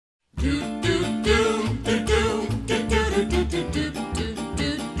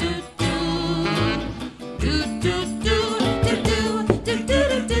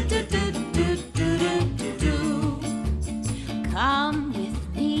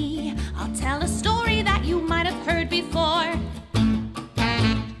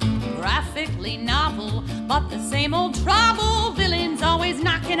same old trouble, villains always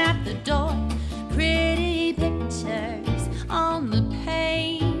knocking at the door. Pretty pictures on the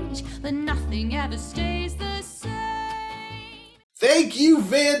page, but nothing ever stays the same. Thank you,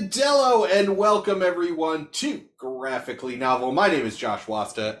 Vandello, and welcome everyone to Graphically Novel. My name is Josh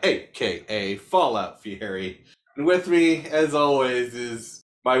Wasta, aka Fallout Fieri. And with me, as always, is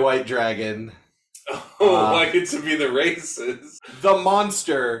my white dragon. I get to be the races. The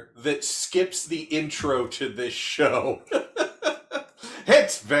monster that skips the intro to this show.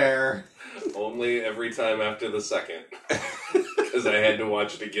 It's Bear. Only every time after the second. Because I had to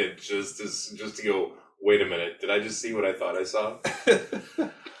watch it again just to go, wait a minute, did I just see what I thought I saw?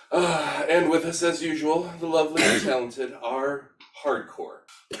 And with us, as usual, the lovely and talented are hardcore.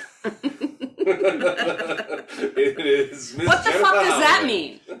 It is Miss What the Jenn fuck does that Howard.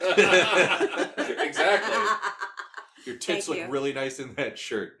 mean? Exactly. Your tits Thank look you. really nice in that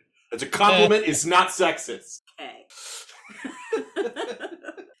shirt. It's a compliment, it's not sexist. Okay.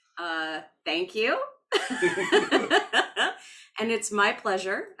 Thank you. And it's my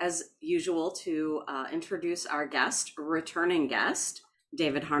pleasure, as usual, to introduce our guest, returning guest,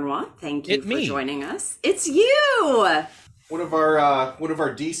 David Harnois. Thank you for joining us. It's you. One of our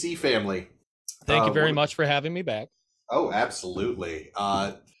DC family. Thank you very much for having me back. Oh, absolutely.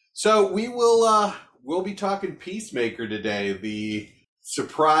 So we'll be talking Peacemaker today, the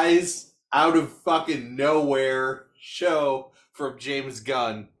surprise out of fucking nowhere show from James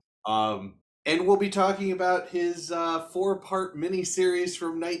Gunn. And we'll be talking about his 4-part miniseries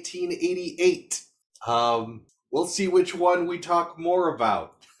from 1988. We'll see which one we talk more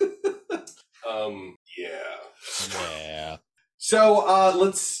about. Yeah. Yeah. So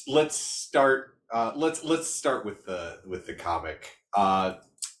let's start. Let's start with the comic.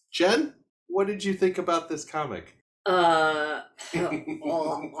 Jen, what did you think about this comic? Well,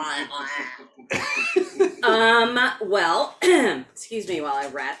 excuse me while I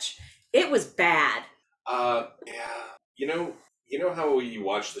retch. It was bad. Yeah. You know how you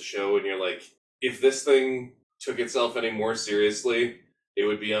watch the show and you're like, if this thing took itself any more seriously, it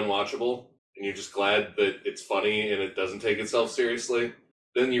would be unwatchable, and you're just glad that it's funny and it doesn't take itself seriously?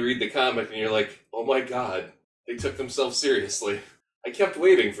 Then you read the comic and you're like, oh my god, they took themselves seriously. I kept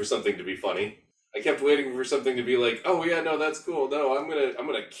waiting for something to be funny. I kept waiting for something to be like, oh yeah, no, that's cool. No, I'm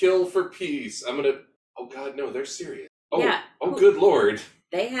gonna kill for peace. Oh god, no, they're serious. Oh, Yeah. oh good lord.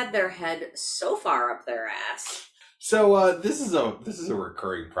 They had their head so far up their ass. So this is a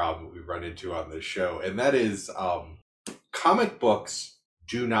recurring problem we run into on this show, and that is comic books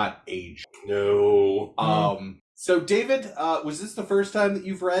do not age. No. So David, was this the first time that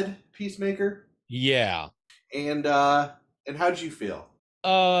you've read Peacemaker? Yeah. And how'd you feel?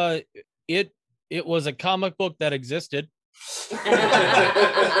 It was a comic book that existed.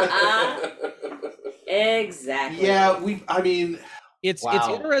 Exactly. Yeah, It's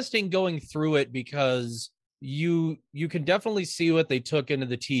Wow. interesting going through it because you can definitely see what they took into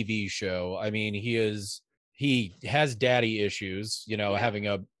the TV show. I mean, he has daddy issues, having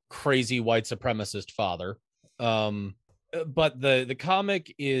a crazy white supremacist father. But the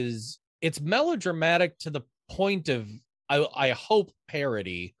comic it's melodramatic to the point of I hope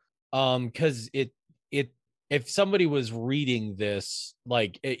parody. Because if somebody was reading this,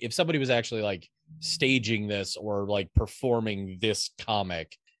 like if somebody was actually like staging this or like performing this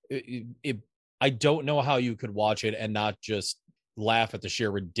comic, I don't know how you could watch it and not just laugh at the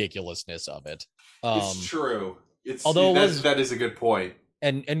sheer ridiculousness of it. It's true. Although that is a good point.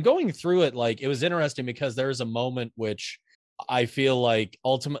 And going through it, like, it was interesting because there's a moment which I feel like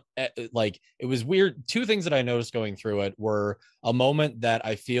like it was weird. Two things that I noticed going through it were a moment that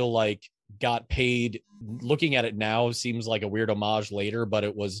I feel like got paid. Looking at it now seems like a weird homage later, but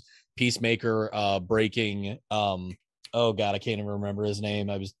it was Peacemaker breaking. Oh God, I can't even remember his name.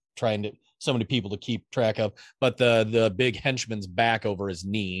 I was trying to so many people to keep track of, but the big henchman's back over his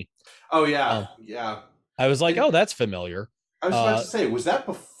knee. Oh yeah, yeah. I was like, oh, that's familiar. I was about to say, was that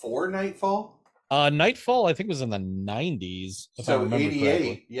before Nightfall? Nightfall, I think, was in the 90s. So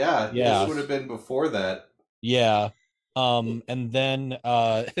 88. Yeah. This would have been before that. Yeah. And then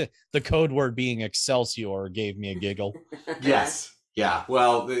the code word being Excelsior gave me a giggle. Yes. Yeah.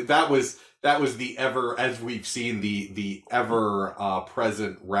 Well, that was the ever, as we've seen, the ever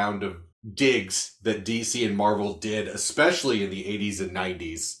present round of digs that DC and Marvel did, especially in the 80s and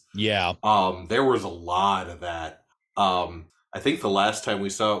 90s. Yeah. There was a lot of that. I think the last time we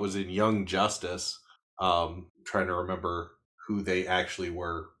saw it was in Young Justice. Trying to remember who they actually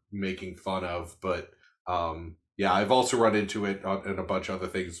were making fun of, but yeah, I've also run into it in a bunch of other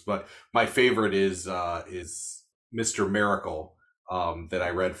things. But my favorite is Mr. Miracle, that I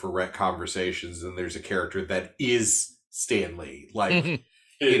read for Rec Conversations, and there's a character that is Stan Lee. Like,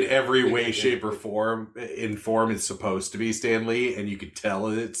 in every way, shape, or form, it's supposed to be Stan Lee, and you could tell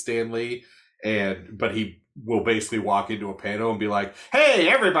it's Stan Lee. But he will basically walk into a panel and be like, "Hey,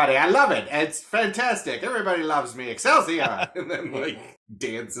 everybody, I love it. It's fantastic. Everybody loves me. Excelsior!" And then, like,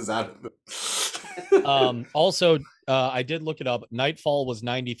 dances out of the... Also, I did look it up. Nightfall was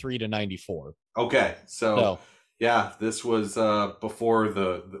 93 to 94. Okay, so yeah, this was before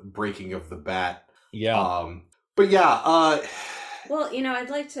the breaking of the bat. Yeah. But yeah, well, I'd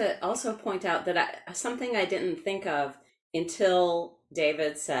like to also point out that something I didn't think of until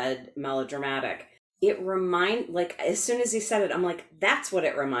David said melodramatic. It as soon as he said it, I'm like, that's what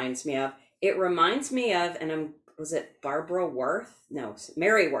it reminds me of. It reminds me of, was it Barbara Worth? No,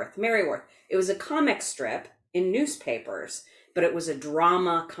 Mary Worth. It was a comic strip in newspapers, but it was a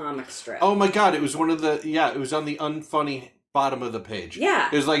drama comic strip. Oh my God, it was it was on the unfunny bottom of the page. Yeah.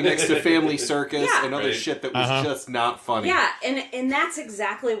 It was like next to Family Circus and other shit that was just not funny. Yeah, and that's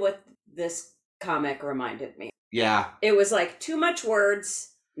exactly what this comic reminded me. Yeah. It was like too much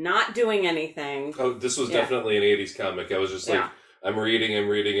words, not doing anything. Oh, this was definitely an 80s comic. I was just like, I'm reading, I'm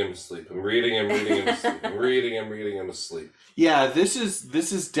asleep. I'm reading, I'm asleep. I'm reading, I'm asleep. Yeah, this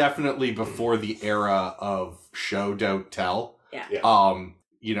is definitely before the era of show don't tell.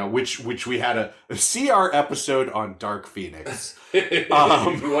 Yeah. Which we had a CR episode on Dark Phoenix. You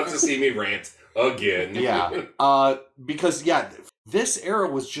want to see me rant again. Yeah. Because this era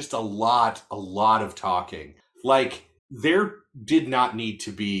was just a lot of talking. Like, there did not need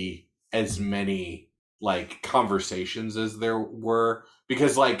to be as many like conversations as there were,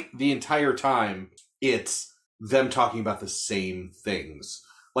 because like the entire time it's them talking about the same things.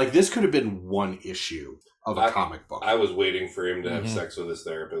 Like, this could have been one issue of a comic book. I was waiting for him to have sex with his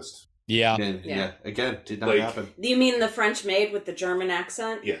therapist. Yeah. And, again, did not happen. Do you mean the French maid with the German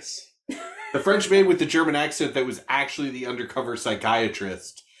accent? Yes. The French maid with the German accent that was actually the undercover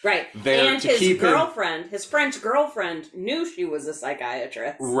psychiatrist. Right. There and to his keep girlfriend, his French girlfriend, knew she was a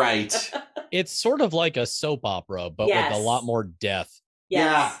psychiatrist. Right. It's sort of like a soap opera, but with a lot more death. Yes.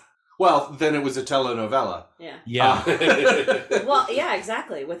 Yeah. Well, then it was a telenovela. Yeah. Yeah. Well, yeah,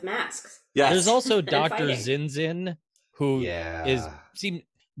 exactly, with masks. Yes. There's also Dr. fighting. Zinzin, who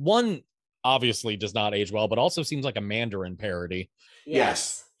obviously does not age well, but also seems like a Mandarin parody.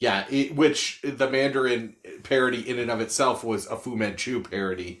 Yes. Yeah, which the Mandarin parody in and of itself was a Fu Manchu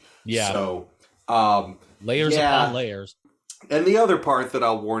parody. Yeah. So, layers upon layers. And the other part that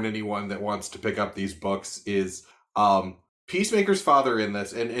I'll warn anyone that wants to pick up these books is Peacemaker's father in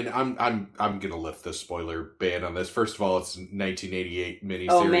this, and I'm gonna lift the spoiler ban on this. First of all, it's a 1988 miniseries.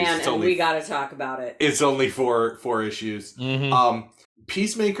 Oh man, we got to talk about it. It's only four issues. Mm-hmm.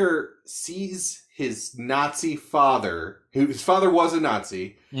 Peacemaker sees his Nazi father, whose father was a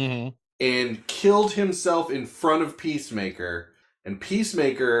Nazi, and killed himself in front of Peacemaker, and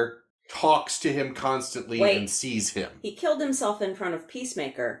Peacemaker talks to him constantly and sees him. He killed himself in front of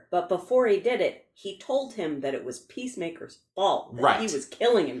Peacemaker, but before he did it, he told him that it was Peacemaker's fault, that he was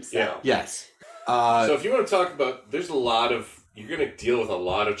killing himself. Yeah. Yes. So if you want to talk about, you're going to deal with a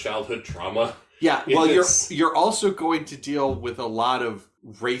lot of childhood trauma. Yeah, well, you're also going to deal with a lot of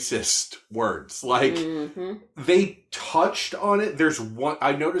racist words. Like, they touched on it.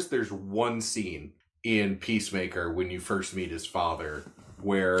 I noticed there's one scene in Peacemaker when you first meet his father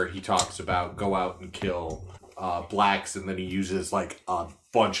where he talks about go out and kill blacks, and then he uses like a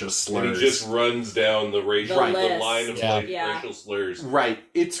bunch of slurs. And he just runs down the line of racial slurs. Right.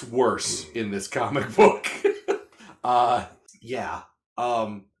 It's worse in this comic book.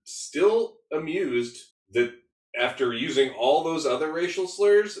 Still amused that after using all those other racial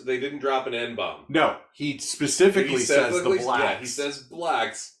slurs, they didn't drop an N-bomb. No, he specifically says the blacks. Yeah, he says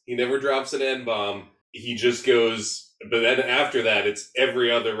blacks. He never drops an N-bomb. He just goes, but then after that, it's every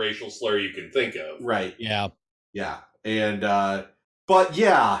other racial slur you can think of. Right. Yeah. Yeah. And, but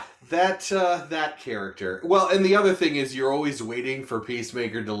yeah, that character. Well, and the other thing is you're always waiting for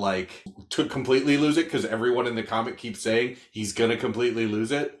Peacemaker to completely lose it, because everyone in the comic keeps saying he's gonna completely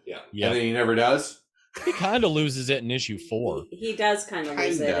lose it. Yeah. And then he never does. He kind of loses it in issue 4. He does kind of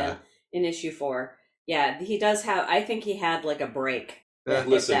lose it in issue 4. Yeah, he does have, I think he had like a break at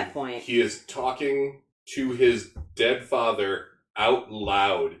that point. He is talking to his dead father out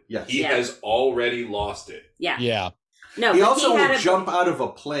loud. Yes. He has already lost it. Yeah. Yeah. No, he also will jump out of a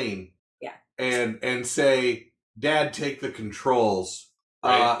plane. Yeah. And say, "Dad, take the controls."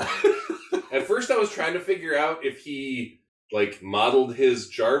 Right. At first I was trying to figure out if he modeled his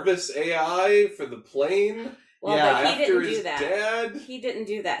Jarvis AI for the plane. Well, but he didn't do that. Dad. He didn't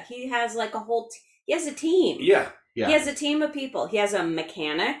do that. He has like a whole he has a team. Yeah. Yeah. He has a team of people. He has a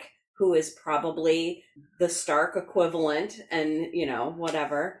mechanic who is probably the Stark equivalent and,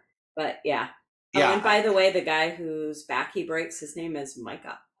 whatever. But yeah. Yeah. Oh, and by the way, the guy whose back he breaks, his name is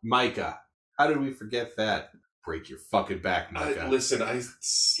Micah. Micah. How did we forget that? Break your fucking back, Micah. Listen, I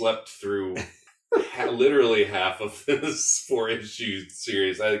slept through literally half of this 4-issue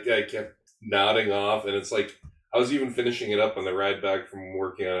series. I kept nodding off, and it's like I was even finishing it up on the ride back from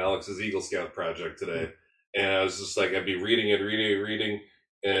working on Alex's Eagle Scout project today. And I was just like, I'd be reading,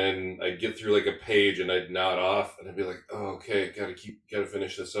 and I'd get through like a page, and I'd nod off, and I'd be like, oh, okay, gotta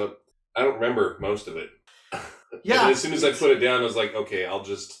finish this up. I don't remember most of it. Yeah. And as soon as I put it down, I was like, okay,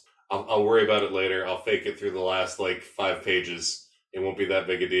 I'll worry about it later. I'll fake it through the last like 5 pages. It won't be that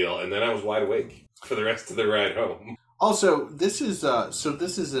big a deal. And then I was wide awake for the rest of the ride home. Also, this is an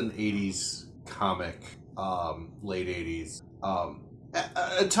 80s comic, late 80s,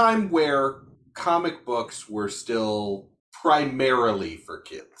 a time where comic books were still primarily for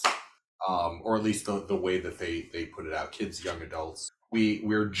kids, or at least the way that they put it out, kids, young adults.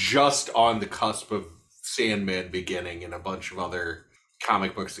 We're just on the cusp of Sandman beginning and a bunch of other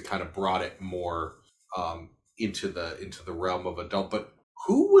comic books that kind of brought it more into the realm of adult. But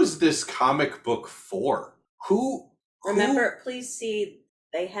who was this comic book for? Remember, please see,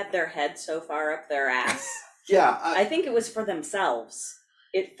 they had their head so far up their ass. Yeah, I think it was for themselves.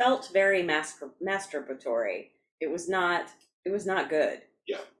 It felt very masturbatory. It was not good.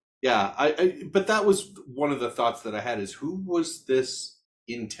 Yeah. But that was one of the thoughts that I had, is who was this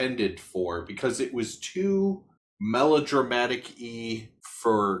intended for? Because it was too melodramatic-y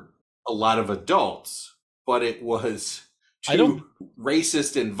for a lot of adults, but it was too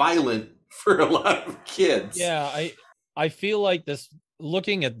racist and violent for a lot of kids. Yeah, I feel like this,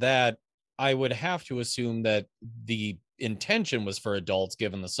 looking at that, I would have to assume that the intention was for adults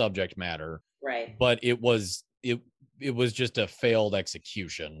given the subject matter. Right. But it was just a failed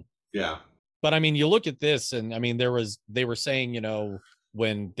execution. Yeah. But I mean, you look at this, and I mean, they were saying,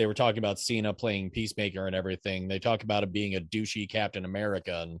 when they were talking about Cena playing Peacemaker and everything, they talk about it being a douchey Captain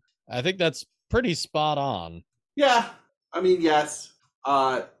America, and I think that's pretty spot on. Yeah. I mean, yes.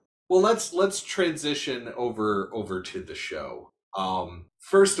 Well, let's transition over to the show.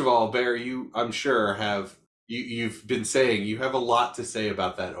 First of all, Bear, I'm sure you've been saying you have a lot to say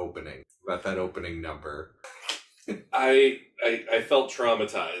about that opening number. I felt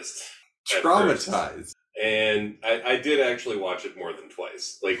traumatized. Traumatized. And I did actually watch it more than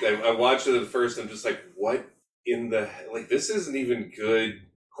twice. Like, I watched it at first, I'm just like, what in the... Like, this isn't even good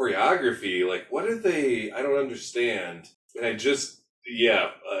choreography. Like, what are they... I don't understand. And I just...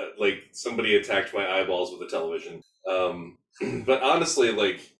 Yeah, like, somebody attacked my eyeballs with a television. But honestly,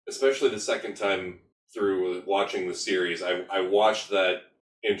 like, especially the second time through watching the series, I watched that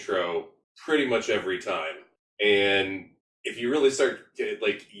intro pretty much every time. And if you really start,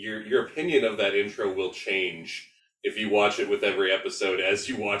 like, your opinion of that intro will change if you watch it with every episode as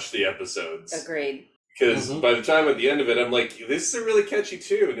you watch the episodes. Agreed. Because by the time at the end of it, I'm like, this is a really catchy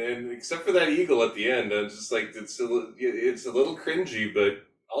tune, and except for that eagle at the end, I'm just like, it's a little cringy, but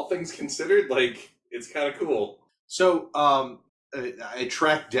all things considered, like, it's kind of cool. So I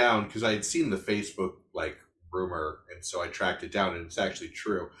tracked down, because I had seen the Facebook like rumor, and so I tracked it down, and it's actually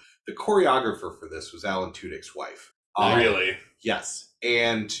true. The choreographer for this was Alan Tudyk's wife. Really? Yes.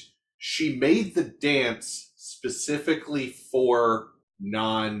 And she made the dance specifically for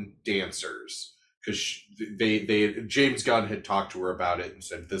non-dancers, because James Gunn had talked to her about it and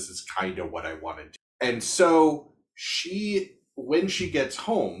said, this is kind of what I wanted to do. And so she, when she gets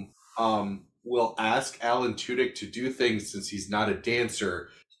home, will ask Alan Tudyk to do things since he's not a dancer,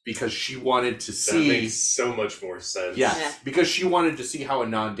 because she wanted to see... That makes so much more sense. Yeah, because she wanted to see how a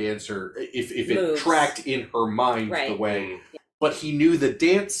non-dancer, if it moves. tracked in her mind the way... But he knew the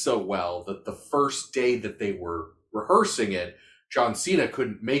dance so well that the first day that they were rehearsing it, John Cena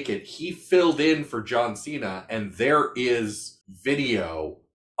couldn't make it. He filled in for John Cena, and there is video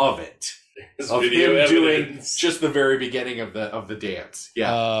of it. Of him evidence. Doing just the very beginning of the dance.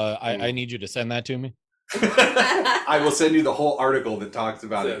 Yeah. I need you to send that to me. I will send you the whole article that talks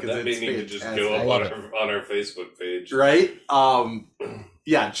about it, because that may it's need to just go up on our Facebook page. Right?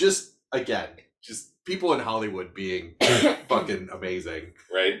 Yeah, just people in Hollywood being fucking amazing.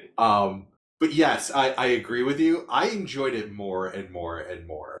 Right? But yes, I agree with you. I enjoyed it more and more and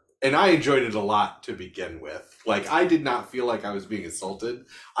more. And I enjoyed it a lot to begin with. Like, I did not feel like I was being assaulted.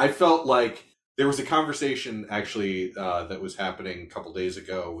 I felt like there was a conversation, actually, that was happening a couple days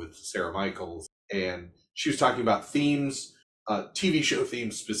ago with Sarah Michaels, and she was talking about themes, TV show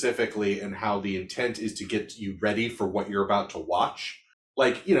themes specifically, and how the intent is to get you ready for what you're about to watch.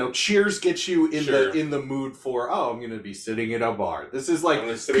 Like, you know, Cheers gets you in Sure. the mood for, oh, I'm going to be sitting in a bar. This is like I'm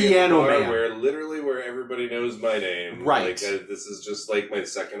gonna sit at the Piano bar Man. where everybody knows my name. Right. Like, this is just like my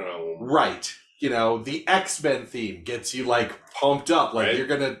second home. Right. You know, the X-Men theme gets you, like, pumped up. Like, Right. you're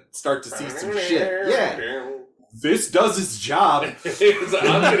going to start to see some shit. Yeah. This does its job. I'm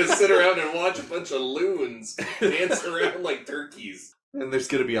gonna sit around and watch a bunch of loons dance around like turkeys. And there's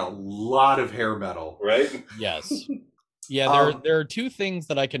going to be a lot of hair metal. Right? Yes. Yeah, there are two things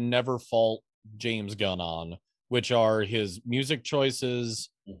that I can never fault James Gunn on, which are his music choices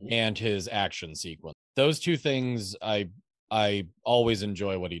and his action sequence. Those two things, I always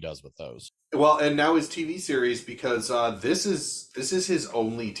enjoy what he does with those. Well, and now his TV series, because this is his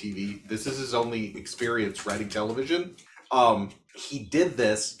only TV. This is his only experience writing television. He did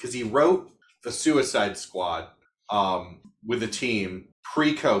this because he wrote The Suicide Squad with a team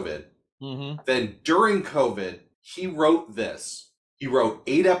pre-COVID. Mm-hmm. Then during COVID, he wrote this. He wrote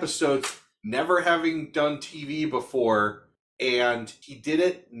 8 episodes, never having done TV before, and he did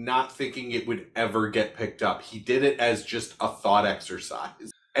it not thinking it would ever get picked up. He did it as just a thought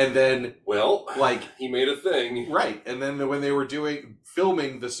exercise. And then, well, like, he made a thing. Right. And then when they were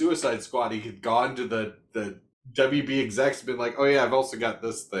filming The Suicide Squad, he had gone to the WB execs and been like, oh yeah, I've also got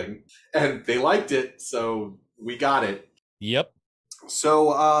this thing. And they liked it, so we got it. Yep.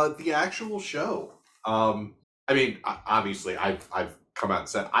 So the actual show, I mean, obviously I've come out and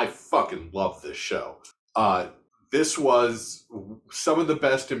said, I fucking love this show. This was some of the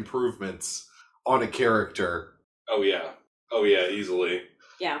best improvements on a character. Oh yeah, easily.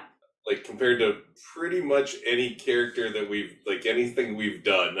 Yeah. Like, compared to pretty much any character that anything we've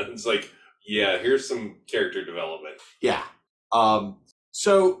done. It's like, yeah, here's some character development. Yeah.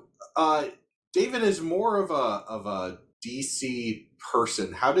 So David is more of a DC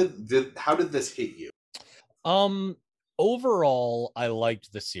person. How did this hit you? Overall, I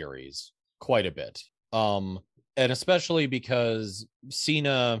liked the series quite a bit. And especially because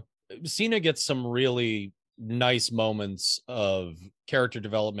Cena gets some really nice moments of character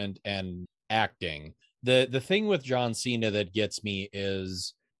development and acting. The thing with John Cena that gets me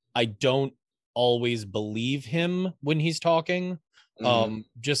is I don't always believe him when he's talking.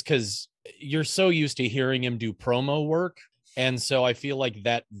 Just because you're so used to hearing him do promo work. And so I feel like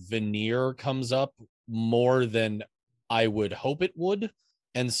that veneer comes up more than I would hope it would.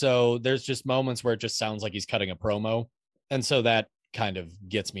 And so there's just moments where it just sounds like he's cutting a promo. And so that kind of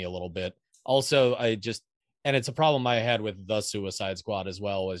gets me a little bit. Also, and it's a problem I had with The Suicide Squad as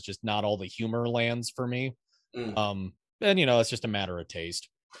well, is just not all the humor lands for me. And, you know, it's just a matter of taste.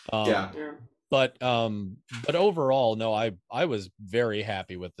 Yeah. But overall, no, I was very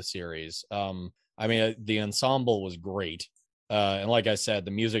happy with the series. I mean, the ensemble was great. And like I said,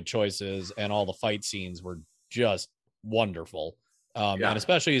 the music choices and all the fight scenes were just wonderful. And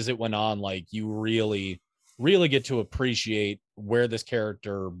especially as it went on, like, you really, really get to appreciate where this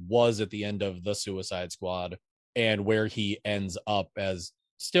character was at the end of The Suicide Squad and where he ends up as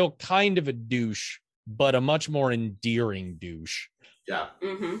still kind of a douche, but a much more endearing douche. Yeah.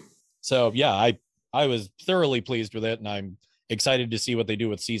 Mm-hmm. So yeah, I was thoroughly pleased with it, and I'm excited to see what they do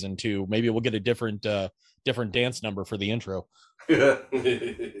with season 2. Maybe we'll get a different dance number for the intro.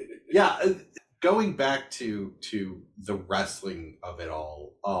 Yeah. Going back to the wrestling of it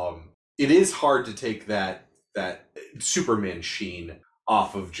all, it is hard to take that Superman sheen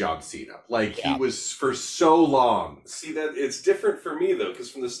off of John Cena. Like, he was for so long. See, that it's different for me though,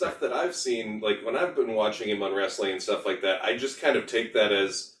 because from the stuff that I've seen, like when I've been watching him on wrestling and stuff like that, I just kind of take that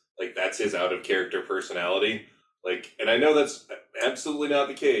as like that's his out of character personality. Like, and I know that's absolutely not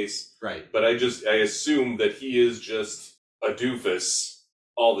the case, Right? but I assume that he is just a doofus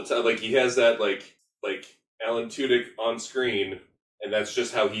all the time. Like, he has that like Alan Tudyk on screen, and that's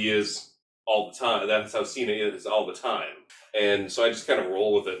just how he is all the time. That's how Cena is all the time. And so I just kind of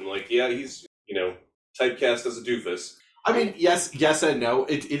roll with it and like, yeah, he's, you know, typecast as a doofus. I mean, yes and no.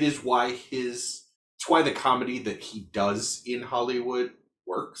 It is why it's why the comedy that he does in Hollywood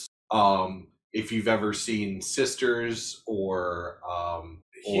works. If you've ever seen Sisters or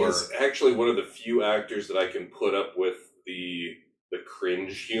he is actually one of the few actors that I can put up with the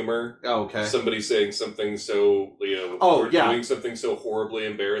cringe humor. Oh, okay. Somebody saying something so, you know, doing something so horribly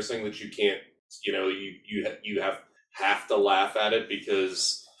embarrassing that you can't, you know, you have to laugh at it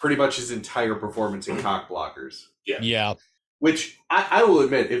because pretty much his entire performance in Cock Blockers. Yeah. Which I will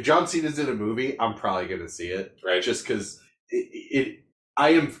admit, if John Cena's in a movie, I'm probably going to see it. Right. Just because I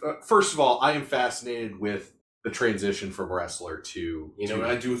am, first of all, I am fascinated with the transition from wrestler to... You know what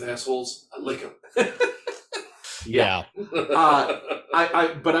I do with assholes? I lick them. Yeah.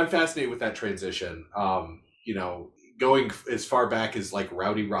 But I'm fascinated with that transition. You know, going as far back as like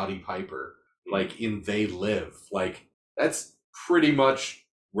Rowdy Roddy Piper, like in They Live, like that's pretty much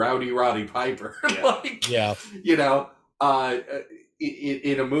Rowdy Roddy Piper, Yeah. like Yeah. you know,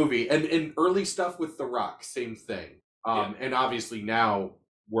 in a movie, and early stuff with The Rock, same thing. And obviously now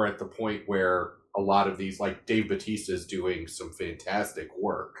we're at the point where a lot of these, like Dave Bautista is doing some fantastic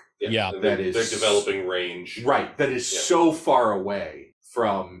work. Yeah. And That they're is- developing range. Right, that is Yeah. so far away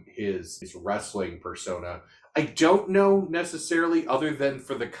from his wrestling persona. I don't know necessarily, other than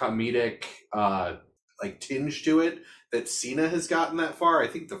for the comedic like tinge to it, that Cena has gotten that far. I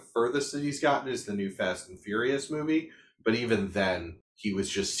think the furthest that he's gotten is the new Fast and Furious movie, but even then, he was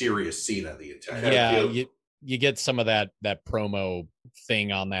just serious Cena the entire time. Yeah, feel- you get some of that promo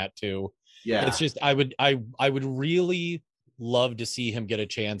thing on that too. Yeah, It's just I would really love to see him get a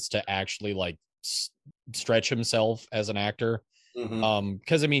chance to actually like stretch himself as an actor. Mhm.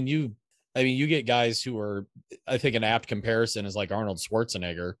 Because I mean you get guys who are, I think an apt comparison is like Arnold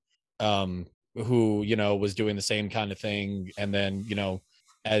Schwarzenegger, who, you know, was doing the same kind of thing, and then, you know,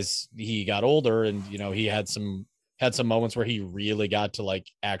 as he got older and, you know, he had some moments where he really got to like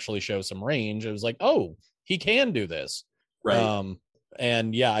actually show some range. It was like, oh, he can do this. right.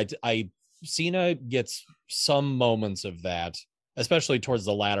 And yeah, I Cena gets some moments of that, especially towards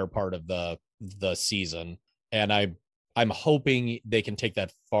the latter part of the season, and I'm hoping they can take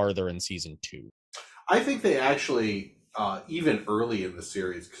that farther in season 2. I think they actually, even early in the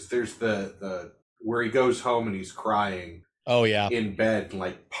series, because there's the where he goes home and he's crying Oh yeah, in bed,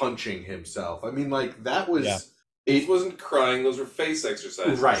 like punching himself. I mean, like that was Yeah. It wasn't crying; those were face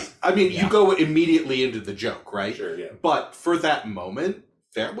exercises. right. I mean, Yeah. you go immediately into the joke, right? Sure. Yeah. But for that moment,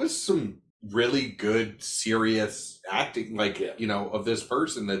 there was some really good, serious acting, like Yeah. you know, of this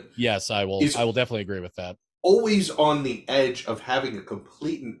person that yes, I will definitely agree with that. always on the edge of having a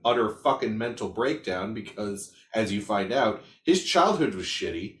complete and utter fucking mental breakdown because, as you find out, his childhood was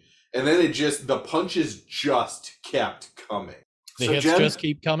shitty, and then the punches just kept coming. The So hits Jen- just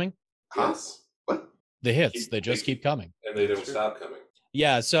keep coming. Huh? Yes. What? The hits, they just keep coming. And they don't Sure. stop coming.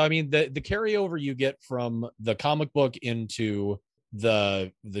 Yeah, so I mean the carryover you get from the comic book into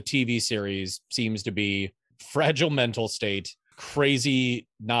the TV series seems to be fragile mental state, crazy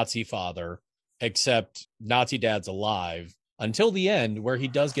Nazi father, except Nazi dad's alive until the end where he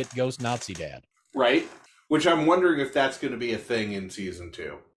does get ghost Nazi dad. Right? Which I'm wondering if that's going to be a thing in season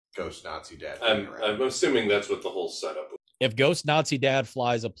 2. Ghost Nazi Dad. I'm assuming that's what the whole setup was. If ghost Nazi dad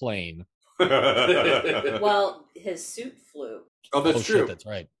flies a plane, Well, his suit flew. Oh, that's oh true. shit, that's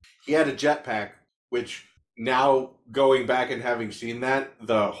right. He had a jetpack, which now going back and having seen that,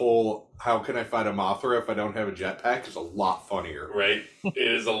 the whole "how can I fight a Mothra if I don't have a jetpack" is a lot funnier. Right? It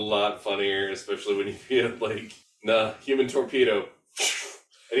is a lot funnier, especially when you feel like, nah, human torpedo.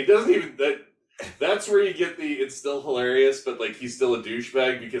 And he doesn't even, that's where you get it's still hilarious, but like he's still a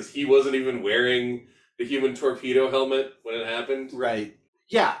douchebag because he wasn't even wearing the human torpedo helmet when it happened. Right.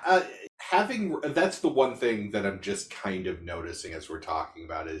 Yeah. That's the one thing that I'm just kind of noticing as we're talking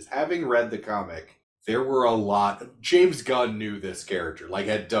about is having read the comic, there were a lot. James Gunn knew this character, like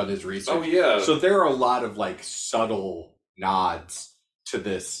had done his research. Oh, yeah. So there are a lot of like subtle nods to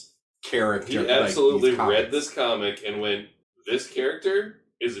this character. He like, absolutely these comics. read this comic and went, this character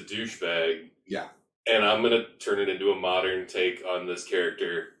is a douchebag. Yeah. And I'm going to turn it into a modern take on this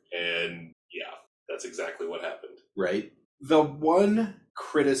character. And yeah, that's exactly what happened. Right. The one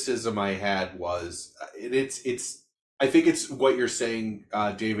criticism I had was, I think it's what you're saying,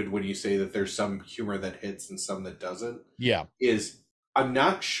 David, when you say that there's some humor that hits and some that doesn't. Yeah. Is I'm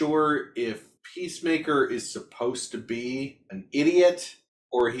not sure if Peacemaker is supposed to be an idiot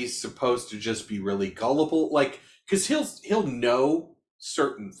or he's supposed to just be really gullible. Like, because he'll know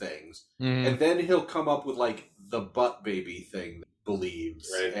certain things, Mhm. and then he'll come up with like the butt baby thing that he believes,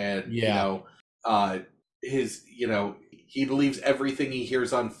 Right. and Yeah. he believes everything he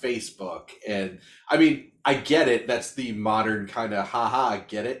hears on Facebook. And I mean, I get it. That's the modern kind of haha, I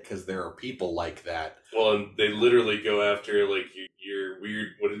get it, because there are people like that. Well, and they literally go after like your weird.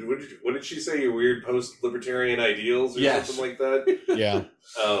 What did she say? Your weird post-libertarian ideals or Yes. something like that. Yeah.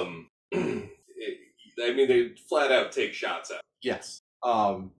 I mean, they flat out take shots at. Yes.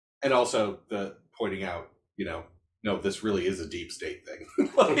 And also the pointing out, no, this really is a deep state thing.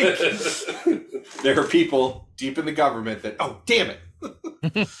 Like, there are people deep in the government that, oh, damn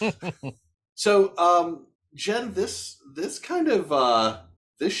it. So, Jen, this kind of,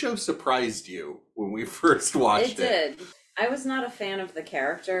 this show surprised you when we first watched it. It did. I was not a fan of the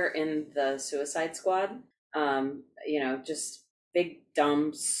character in the Suicide Squad. Just big,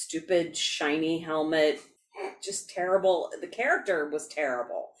 dumb, stupid, shiny helmet. Just terrible. The character was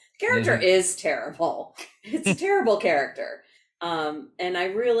terrible. character is terrible. It's a terrible character. And I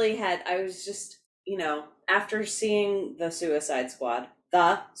was just, after seeing the Suicide Squad,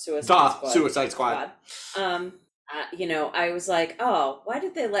 I was like, oh, why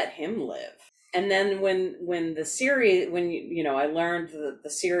did they let him live? And then when the series, I learned that the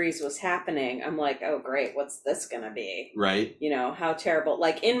series was happening, I'm like, oh, great, what's this going to be? Right. How terrible.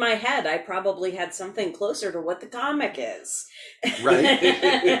 Like, in my head, I probably had something closer to what the comic is. Right.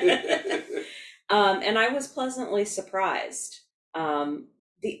 And I was pleasantly surprised.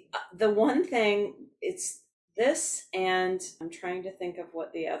 The one thing, it's this, and I'm trying to think of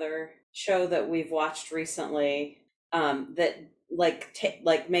what the other show that we've watched recently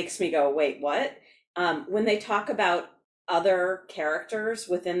that makes me go, wait, what? When they talk about other characters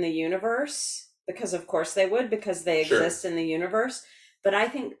within the universe, because of course they would, because they exist in the universe. But I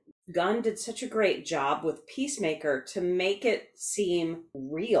think Gunn did such a great job with Peacemaker to make it seem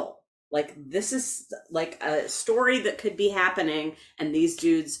real. Like, this is like a story that could be happening, and these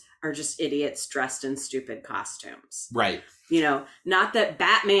dudes are just idiots dressed in stupid costumes. Right. Not that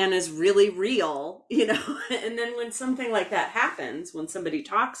Batman is really real, and then when something like that happens, when somebody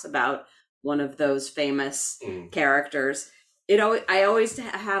talks about one of those famous characters, I always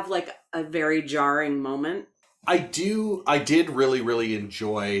have like a very jarring moment. I did really, really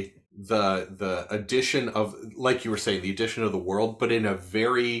enjoy the addition of, like you were saying, the addition of the world, but in a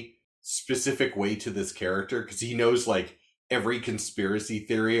very specific way to this character, because he knows like every conspiracy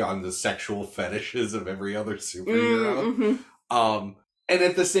theory on the sexual fetishes of every other superhero. And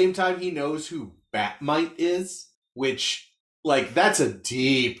at the same time, he knows who Batmite is, which, like, that's a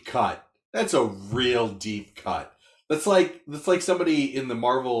deep cut. That's a real deep cut. That's like somebody in the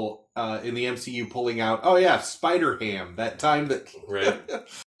Marvel, in the MCU pulling out, oh yeah, Spider-Ham, that time that... Right.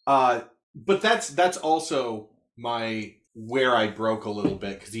 But that's also where I broke a little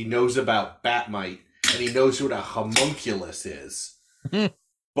bit, because he knows about Batmite, and he knows what a homunculus is.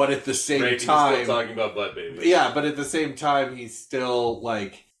 But at the same time... He's still talking about butt babies. Yeah, but at the same time, he's still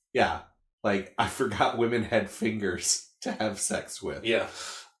like, I forgot women had fingers to have sex with. Yeah.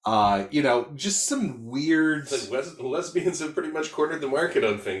 Just some weird... Lesbians have pretty much cornered the market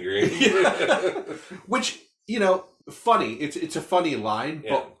on fingering. Which, funny. It's a funny line,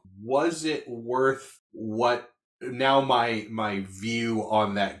 but was it worth what... Now my view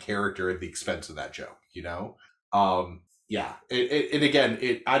on that character at the expense of that joke, Yeah. And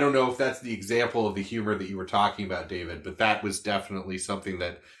again, I don't know if that's the example of the humor that you were talking about, David, but that was definitely something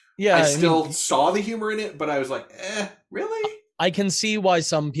that I still saw the humor in it, but I was like, really? I can see why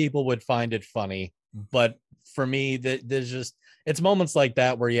some people would find it funny, but for me, there's just, it's moments like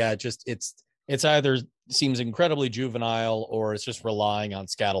that where, it's either seems incredibly juvenile or it's just relying on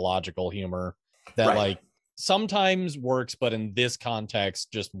scatological humor that like sometimes works, but in this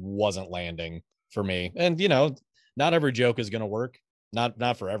context just wasn't landing for me. And, not every joke is going to work.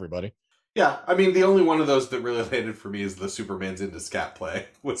 Not for everybody. Yeah, I mean, the only one of those that really landed for me is the Superman's into scat play.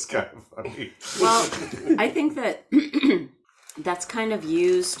 Was kind of funny. Well, I think that that's kind of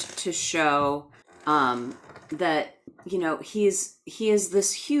used to show that, he is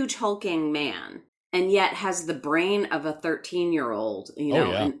this huge hulking man, and yet has the brain of a 13-year-old,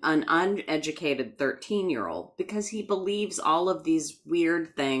 an uneducated 13-year-old, because he believes all of these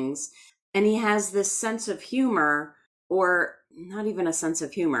weird things. And he has this sense of humor, or not even a sense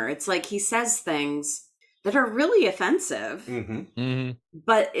of humor. It's like he says things that are really offensive,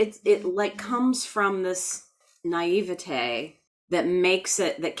 but it like comes from this naivete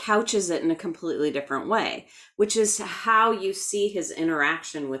that couches it in a completely different way, which is how you see his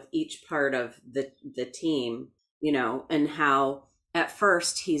interaction with each part of the team, and how at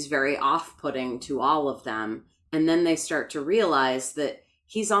first he's very off-putting to all of them. And then they start to realize that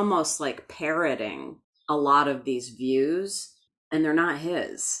he's almost like parroting a lot of these views, and they're not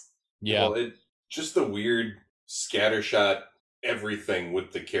his. Yeah. Well, just the weird scattershot everything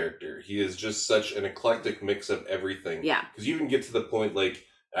with the character. He is just such an eclectic mix of everything. Yeah. Because you even get to the point, like,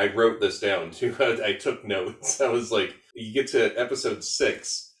 I wrote this down too. I took notes. I was like, you get to episode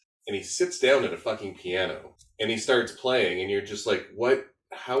 6, and he sits down at a fucking piano, and he starts playing, and you're just like, what?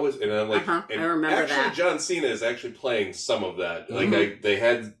 How is, and I'm like, I remember actually, that. John Cena is actually playing some of that. Like, they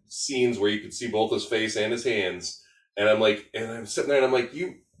had scenes where you could see both his face and his hands, and I'm like, and I'm sitting there, and I'm like,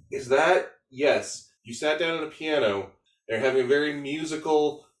 yes, you sat down at a piano, they're having a very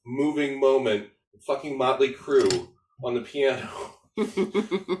musical, moving moment, fucking Motley Crue on the piano.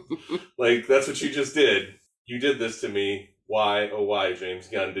 Like, that's what you just did. You did this to me. Why, oh why, James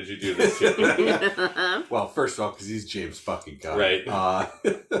Gunn, did you do this to me? Well, first of all, because he's James fucking Gunn. Right.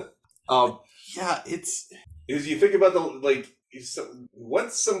 Yeah, it's... Is you think about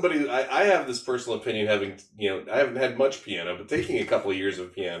once somebody, I have this personal opinion, having, I haven't had much piano, but taking a couple of years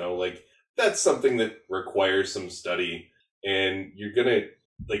of piano, like, that's something that requires some study, and you're gonna,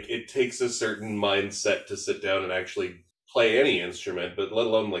 like, it takes a certain mindset to sit down and actually play any instrument, but let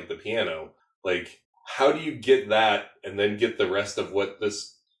alone, like, the piano. Like, how do you get that and then get the rest of what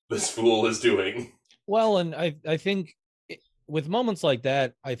this fool is doing? Well, and I think with moments like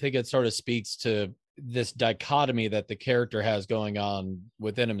that, I think it sort of speaks to this dichotomy that the character has going on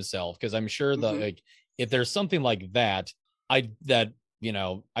within himself. Because I'm sure that like if there's something like that, I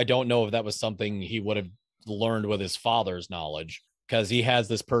don't know if that was something he would have learned with his father's knowledge, because he has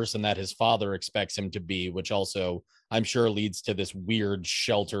this person that his father expects him to be, which also I'm sure leads to this weird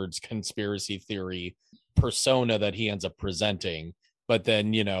sheltered conspiracy theory persona that he ends up presenting. But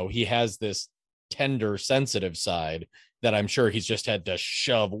then, he has this tender, sensitive side that I'm sure he's just had to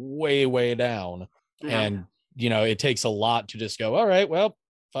shove way, way down. Yeah. And, it takes a lot to just go, all right, well,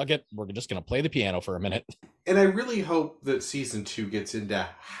 fuck it. We're just going to play the piano for a minute. And I really hope that season 2 gets into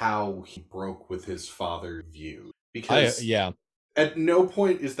how he broke with his father's view. Because at no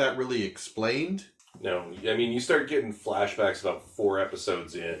point is that really explained. No, I mean, you start getting flashbacks about 4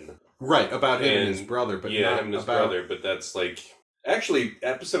 episodes in. Right, about him and his brother. But him and his brother, but that's like... Actually,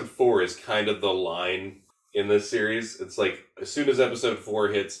 episode 4 is kind of the line in this series. It's like, as soon as episode 4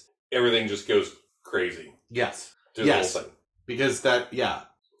 hits, everything just goes crazy. Yes. The whole thing. Because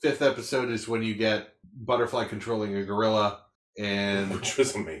 5th episode is when you get Butterfly controlling a gorilla, and which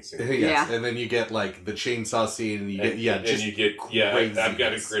was amazing. Yes. Yeah. And then you get like the chainsaw scene, and you get I've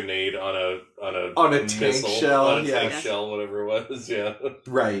got a grenade on a tank shell, whatever it was. Yeah.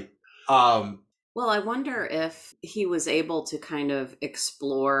 Right. Well, I wonder if he was able to kind of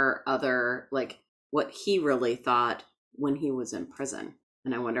explore other, like, what he really thought when he was in prison.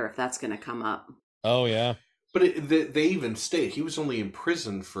 And I wonder if that's going to come up. Oh, yeah. But they even state he was only in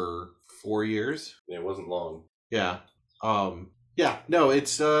prison for 4 years. Yeah, it wasn't long. Yeah. No,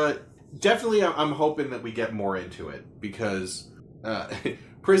 it's definitely, I'm hoping that we get more into it, because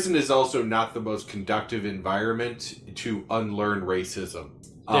prison is also not the most conductive environment to unlearn racism.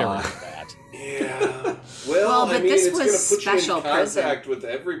 There is that. Yeah. Well, but this was special you in contact with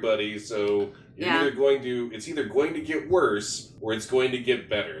everybody, so it's either going to get worse or it's going to get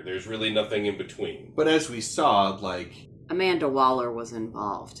better. There's really nothing in between. But as we saw, like, Amanda Waller was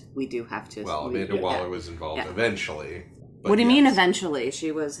involved. We do have to. Well, Amanda Waller was involved eventually. What do you mean eventually?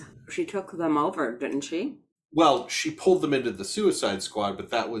 She took them over, didn't she? Well, she pulled them into the Suicide Squad, but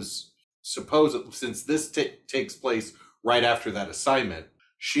that was supposed, since this takes place right after that assignment.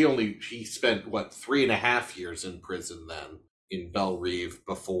 She spent 3.5 years in prison then in Belle Reve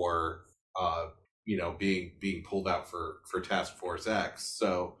before being pulled out for Task Force X.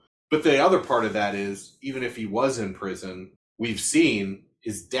 So, but the other part of that is, even if he was in prison, we've seen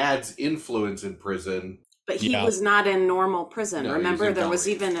his dad's influence in prison. But he was not in normal prison. No, remember, there was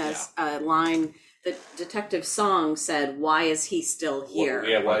even a line. The Detective Song said, "Why is he still here?"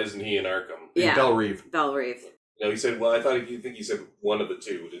 Well, why isn't he in Arkham? In Belle Reve. No, he said, well, I think he said one of the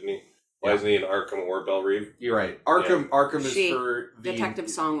two, didn't he? Why isn't he in Arkham or Belle Reve? You're right. Arkham is for the... Detective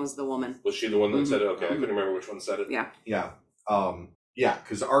Song was the woman. Was she the one that said it? Okay, I couldn't remember which one said it. Yeah. Yeah.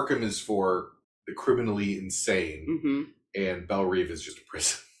 Because Arkham is for the criminally insane, and Belle Reve is just a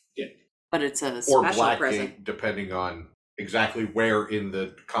prison. Yeah. But it's a special Blackgate, prison. depending on exactly where in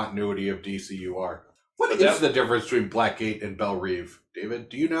the continuity of DC you are. What is the difference between Blackgate and Belle Reve? David,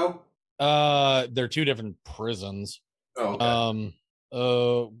 do you know? They're two different prisons. Oh,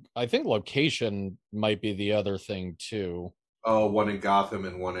 okay. I think location might be the other thing too. Oh, one in Gotham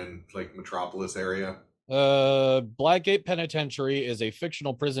and one in like Metropolis area. Blackgate Penitentiary is a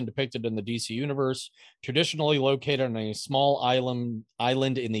fictional prison depicted in the DC universe, traditionally located on a small island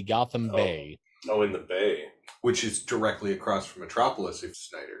in the Gotham Bay. Oh, in the Bay. Which is directly across from Metropolis, if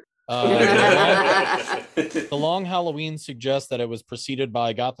Snyder. The Long Halloween suggests that it was preceded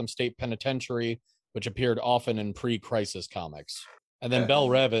by Gotham State Penitentiary, which appeared often in pre-Crisis comics. And then Belle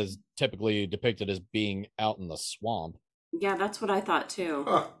Reve is typically depicted as being out in the swamp. Yeah, that's what I thought too.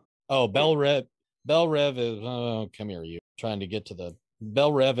 Huh. Oh, Belle Reve is... come here, you. Trying to get to the...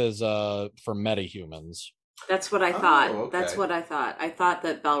 Belle Reve is for metahumans. That's what I thought. Okay. That's what I thought. I thought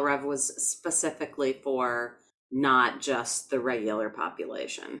that Belle Reve was specifically for not just the regular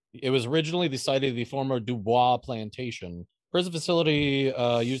population. It was originally the site of the former Dubois plantation. Prison facility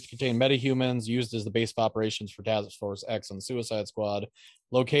used to contain metahumans, used as the base of operations for Task Force X and Suicide Squad,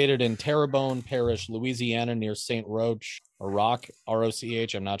 located in Terrebonne Parish, Louisiana, near St. Roch, or Rock,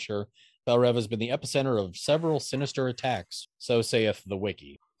 R-O-C-H, I'm not sure. Belle Reve has been the epicenter of several sinister attacks, so saith the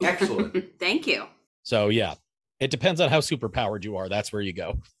wiki. Excellent. Thank you. So, yeah. It depends on how superpowered you are. That's where you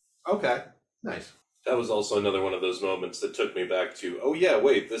go. Okay, nice. That was also another one of those moments that took me back to, oh yeah,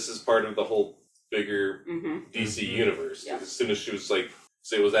 wait, this is part of the whole bigger DC universe. Yeah. As soon as she was like,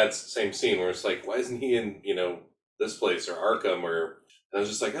 so it was that same scene where it's like, why isn't he in, this place or Arkham and I was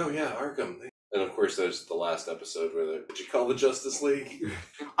just like, oh yeah, Arkham. And of course there's the last episode where what you call the Justice League?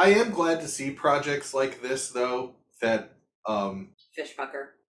 I am glad to see projects like this though, that Fishfucker.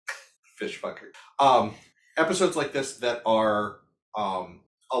 episodes like this that are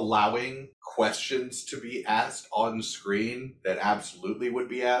allowing questions to be asked on screen that absolutely would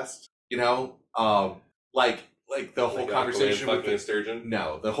be asked. Like the whole conversation with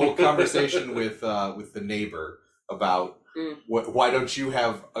the whole conversation with the neighbor about why don't you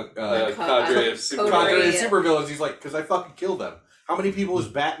have a cadre of supervillains? He's like, because I fucking killed them. How many people is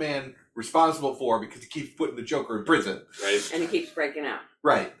Batman responsible for because he keeps putting the Joker in prison? Right. And he keeps breaking out.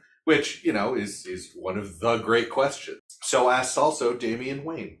 Right. Which, is one of the great questions. So asks also Damian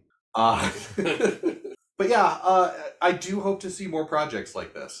Wayne. But yeah, I do hope to see more projects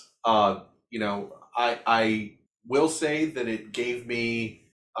like this. I will say that it gave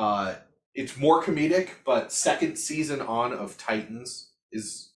me, it's more comedic, but second season on of Titans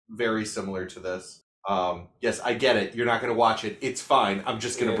is very similar to this. Yes, I get it. You're not going to watch it. It's fine. I'm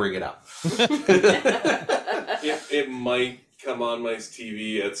just going to bring it up. It might come on my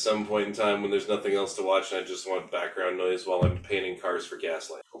TV at some point in time when there's nothing else to watch and I just want background noise while I'm painting cars for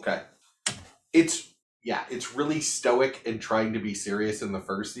Gaslight. Okay. It's really stoic and trying to be serious in the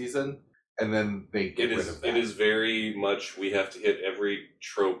first season, and then they get rid of that. It is very much, we have to hit every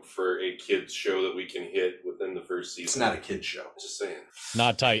trope for a kid's show that we can hit within the first season. It's not a kid's show. Just saying.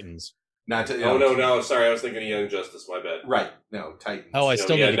 Not Titans. No, sorry, I was thinking of Young Justice, my bad. Right, no, Titans. Oh, I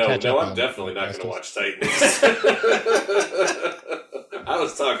still need to catch up. I'm definitely not going to watch Titans. I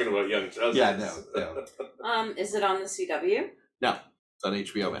was talking about Young Justice. Yeah, no. Is it on the CW? No, it's on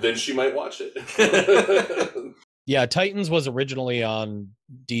HBO Max. Then she might watch it. Yeah, Titans was originally on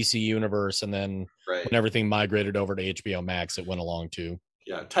DC Universe, and then when everything migrated over to HBO Max, it went along too.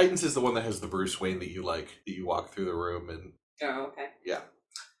 Yeah, Titans is the one that has the Bruce Wayne that you like, that you walk through the room and... Oh, okay. Yeah.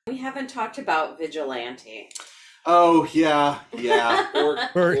 We haven't talked about Vigilante. Oh, yeah.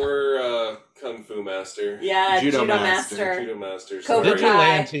 or Kung Fu Master. Yeah, Judo Master. Judo Master. Cobra Kai.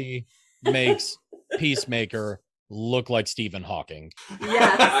 Vigilante makes Peacemaker look like Stephen Hawking.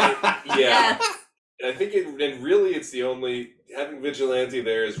 Yeah. I think it's the only, having Vigilante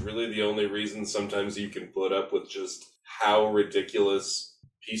there is really the only reason sometimes you can put up with just how ridiculous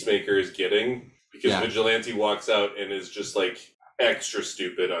Peacemaker is getting, because Vigilante walks out and is just like extra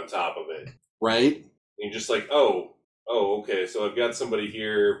stupid on top of it. Right? And you're just like, oh, okay, so I've got somebody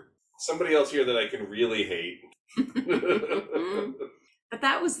else here that I can really hate. But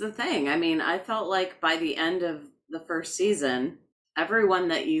that was the thing. I mean, I felt like by the end of the first season, everyone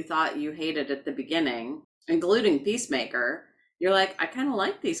that you thought you hated at the beginning, including Peacemaker, you're like, I kind of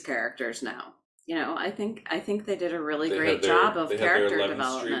like these characters now. I think they did a really great job of character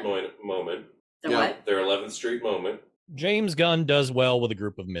development. Their 11th Street moment. James Gunn does well with a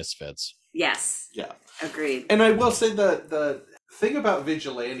group of misfits. Yes. Yeah. Agreed. And I will say the thing about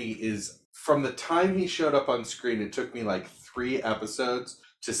Vigilante is, from the time he showed up on screen, it took me like 3 episodes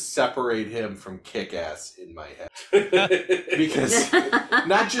to separate him from Kick-Ass in my head. Because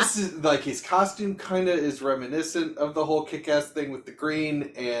not just like his costume kind of is reminiscent of the whole Kick-Ass thing with the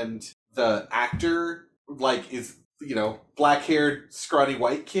green, and the actor like is, black-haired, scrawny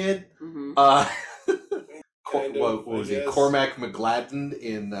white kid. Mm-hmm. What was he? Cormac McGladden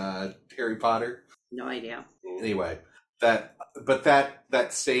in Harry Potter? No idea. Anyway, that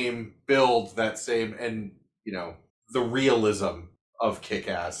same build, and the realism of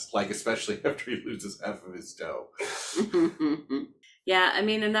Kick-Ass, like especially after he loses half of his toe. Yeah, I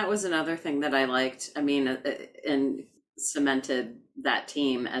mean, and that was another thing that I liked. I mean, and cemented that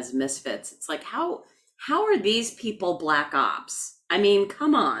team as misfits. It's like, how are these people black ops? I mean,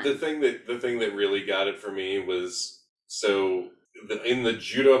 come on. The thing that really got it for me was, in the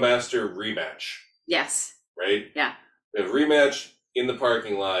Judo Master rematch. Yes. Right? Yeah. The rematch in the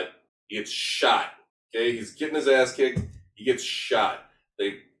parking lot, he gets shot. Okay, he's getting his ass kicked. He gets shot.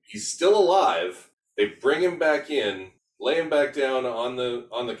 He's still alive. They bring him back in, lay him back down on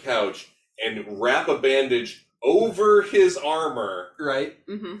the couch, and wrap a bandage over his armor. Right.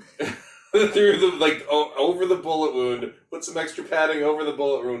 Mm-hmm. Through the over the bullet wound, put some extra padding over the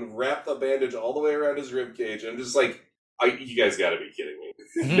bullet wound, wrap the bandage all the way around his rib cage. I'm just like, you guys got to be kidding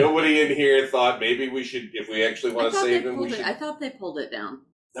me. Nobody in here thought maybe we should, if we actually want to save him, we should. I thought they pulled it down.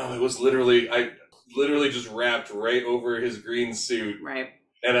 No, it was literally just wrapped right over his green suit. Right.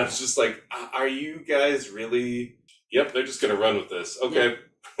 And I was just like, are you guys really? Yep, they're just going to run with this. Okay.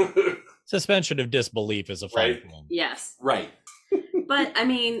 Yeah. Suspension of disbelief is a fun Right. thing. Yes. Right. But, I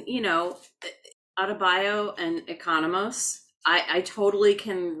mean, Adebayo and Economos, I totally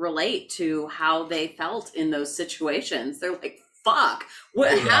can relate to how they felt in those situations. They're like, fuck.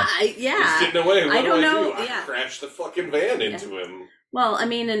 What? Yeah. Yeah. He's getting away. What I don't do know. I Yeah. crashed the fucking van into him. Well, I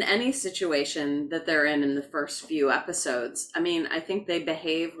mean, in any situation that they're in the first few episodes, I mean, I think they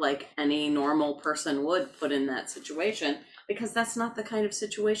behave like any normal person would put in that situation, because that's not the kind of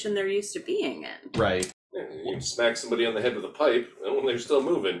situation they're used to being in. Right. Yeah, you smack somebody on the head with a pipe, and they're still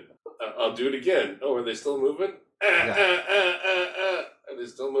moving. I'll do it again. Oh, are they still moving? Are they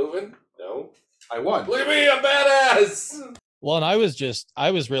still moving? No. I won. Look at me, I'm badass! Well, and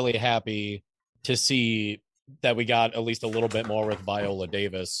I was really happy to see that we got at least a little bit more with Viola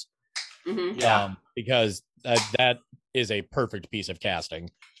Davis. Mm-hmm. Yeah. Because that is a perfect piece of casting.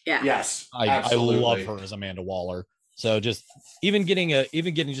 Yeah. Yes. I absolutely. love her as Amanda Waller. So just even getting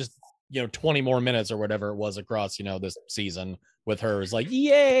just 20 more minutes or whatever it was across this season with her is like,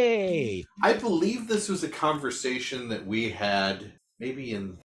 yay. I believe this was a conversation that we had maybe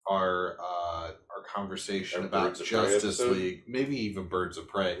in our conversation about Justice League, maybe even Birds of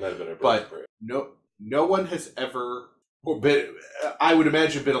Prey. Might have been a Birds But of Prey. no one has ever, I would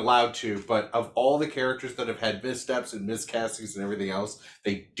imagine, been allowed to, but of all the characters that have had missteps and miscastings and everything else,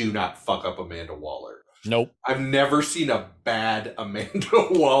 they do not fuck up Amanda Waller. Nope. I've never seen a bad Amanda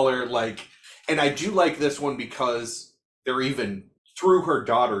Waller, and I do like this one because they're even, through her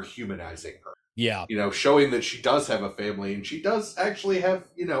daughter, humanizing her. Yeah. Showing that she does have a family and she does actually have,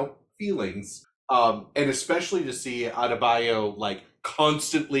 feelings. And especially to see Adebayo,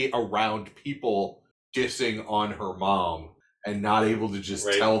 constantly around people dissing on her mom and not able to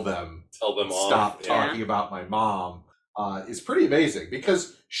just tell them stop talking about my mom, is pretty amazing,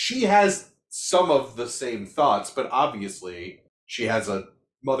 because she has some of the same thoughts, but obviously she has a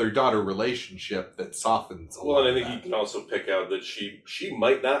mother-daughter relationship that softens a lot. Well, and I think you can also pick out that she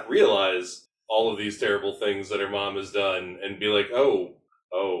might not realize all of these terrible things that her mom has done and be like,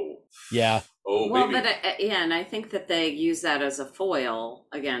 Yeah. Well, baby. but and I think that they use that as a foil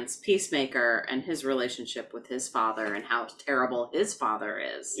against Peacemaker and his relationship with his father and how terrible his father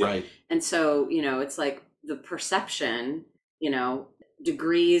is. Right. And so, it's like the perception,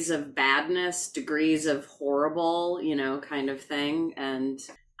 degrees of badness, degrees of horrible, kind of thing. And,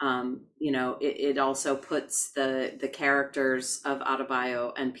 it also puts the characters of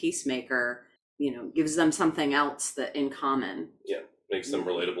Adebayo and Peacemaker, gives them something else that in common. Yeah, makes them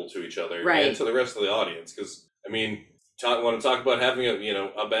relatable to each other Right. and to the rest of the audience. Because, want to talk about having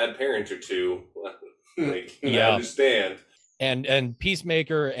a bad parent or two. I understand. And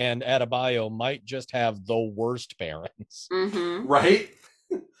Peacemaker and Adebayo might just have the worst parents. Mm-hmm. Right?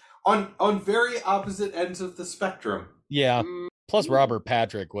 on very opposite ends of the spectrum. Yeah. Mm-hmm. Plus Robert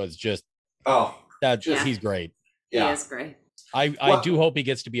Patrick was just he's great. Yeah. He is great. I do hope he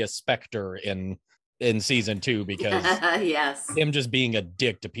gets to be a Spectre in season 2, because yes, him just being a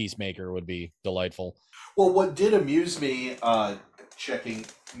dick to Peacemaker would be delightful. Well, what did amuse me, checking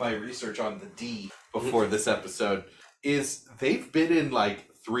my research on the D before this episode, is they've been in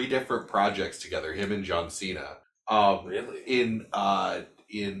 3 different projects together, him and John Cena. Really? In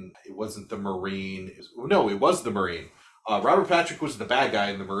it wasn't the Marine. It was the Marine. Robert Patrick was the bad guy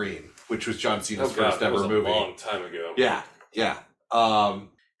in the Marine, which was John Cena's first ever movie. A long time ago. Yeah.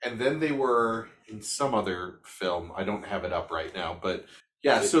 And then they were in some other film. I don't have it up right now, but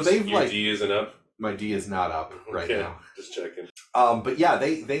yeah. So they've Your D isn't up. My D is not up right now. Just checking. But yeah,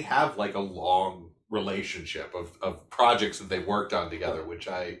 they have a long relationship of projects that they've worked on together, which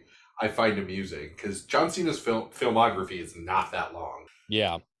I find amusing, because John Cena's filmography is not that long.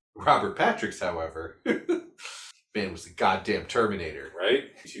 Yeah. Robert Patrick's, however, man, was the goddamn Terminator. Right?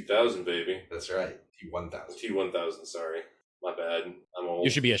 2000, baby. That's right. T-1000. T-1000, sorry. My bad. I'm old. You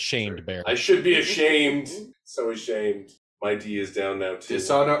should be ashamed, Bear. I should be ashamed. So ashamed. My D is down now, too.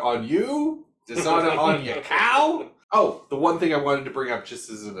 Dishonor on you? Dishonor on your cow? Oh, the one thing I wanted to bring up, just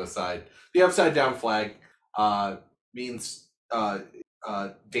as an aside, the upside down flag means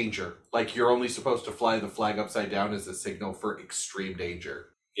danger. You're only supposed to fly the flag upside down as a signal for extreme danger.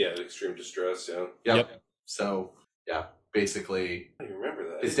 Yeah, extreme distress, yeah. Yep. So, yeah, basically, I remember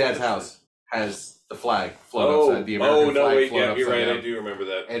that. his dad's house has the flag float upside, the American flag float upside you're right, down. I do remember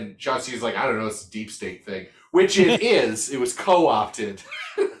that. And John Cena's like, I don't know, it's a deep state thing. Which it is. It was co-opted.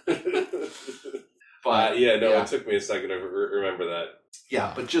 But it took me a second to remember that.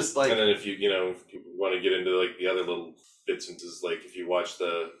 Yeah, but just and then if you want to get into the other little bits and pieces, if you watch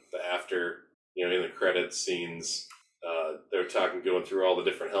the after in the credits scenes, they're going through all the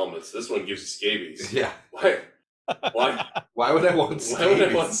different helmets. This one gives you scabies. Yeah. Why? Why would I want scabies? Why would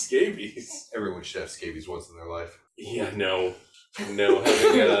I want scabies? Everyone should have scabies once in their life. Yeah, no.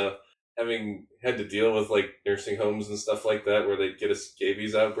 Having had to deal with like nursing homes and stuff like that where they get a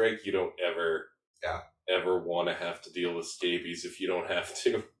scabies outbreak, you don't ever want to have to deal with scabies if you don't have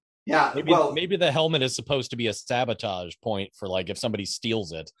to. Yeah, maybe the helmet is supposed to be a sabotage point for like if somebody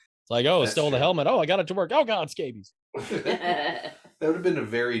steals it. It's like, oh, That's stole true. the helmet. Oh, I got it to work. Oh God, scabies. That would have been a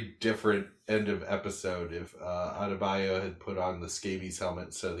very different end of episode if Adebayo had put on the scabies helmet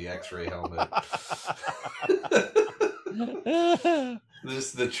instead of the X-ray helmet.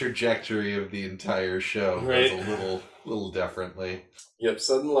 Just the trajectory of the entire show Right. goes a little differently. Yep,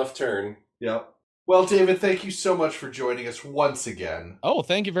 sudden left turn. Yep. Well, David, thank you so much for joining us once again. Oh,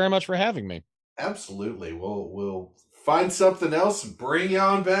 thank you very much for having me. Absolutely. We'll find something else and bring you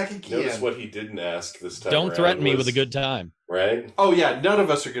on back again. Notice what he didn't ask this time. Don't around threaten me was- with a good time. Right? Oh yeah, none of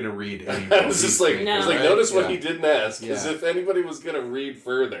us are going to read any. I was just like, No. I was like, right? notice what Yeah. he didn't ask, because Yeah. if anybody was going to read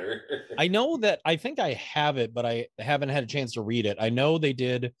further, I know that I think I have it, but I haven't had a chance to read it. I know they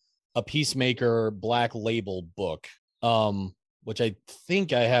did a Peacemaker Black Label book, which I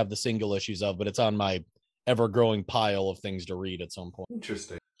think I have the single issues of, but it's on my ever-growing pile of things to read at some point.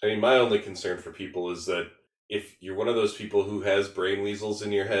 Interesting. I mean, my only concern for people is that if you're one of those people who has brain weasels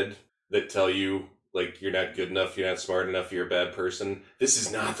in your head that tell you, like, you're not good enough, you're not smart enough, you're a bad person, this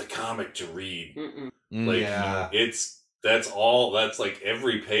is not the comic to read. Mm-mm. Like, Yeah. that's like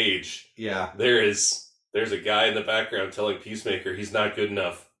every page. Yeah. There's a guy in the background telling Peacemaker he's not good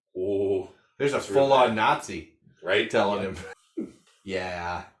enough. Ooh, There's a It's real full-on bad. Nazi right? telling him.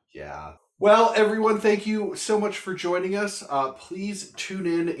 Yeah. Well, everyone, thank you so much for joining us. Please tune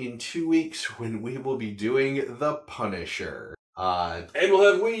in 2 weeks when we will be doing The Punisher. And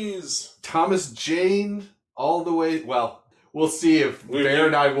we'll have Wheeze. Thomas Jane all the way. Well, we'll see if Bear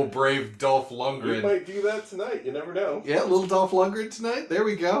and I will brave Dolph We Lundgren. might do that tonight. You never know. Yeah, little Dolph Lundgren tonight. There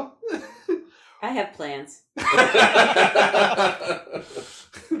we go. I have plans.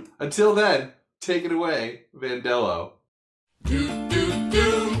 Until then, take it away, Vandello.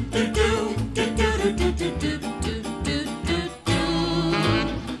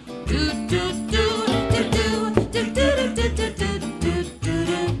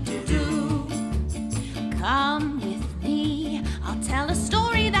 Come with me, I'll tell a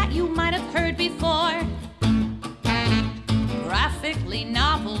story that you might have heard before. Graphically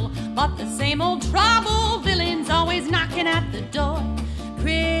novel, but the same old trouble. Villains always knocking at the door.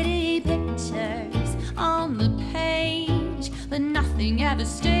 Pretty pictures on the page, but nothing ever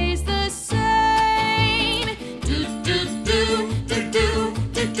stays the same. Do do do do do do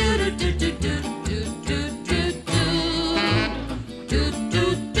do do do do do do do do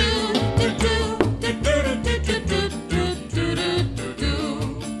do do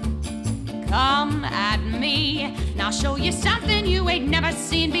do. Come at me, and I'll show you something you ain't never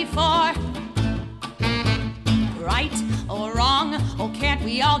seen before. Right or wrong, or can't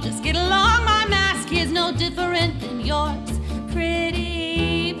we all just get along? My mask is no different than yours.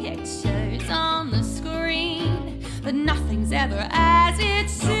 Pretty pictures on the screen, but nothing's ever as it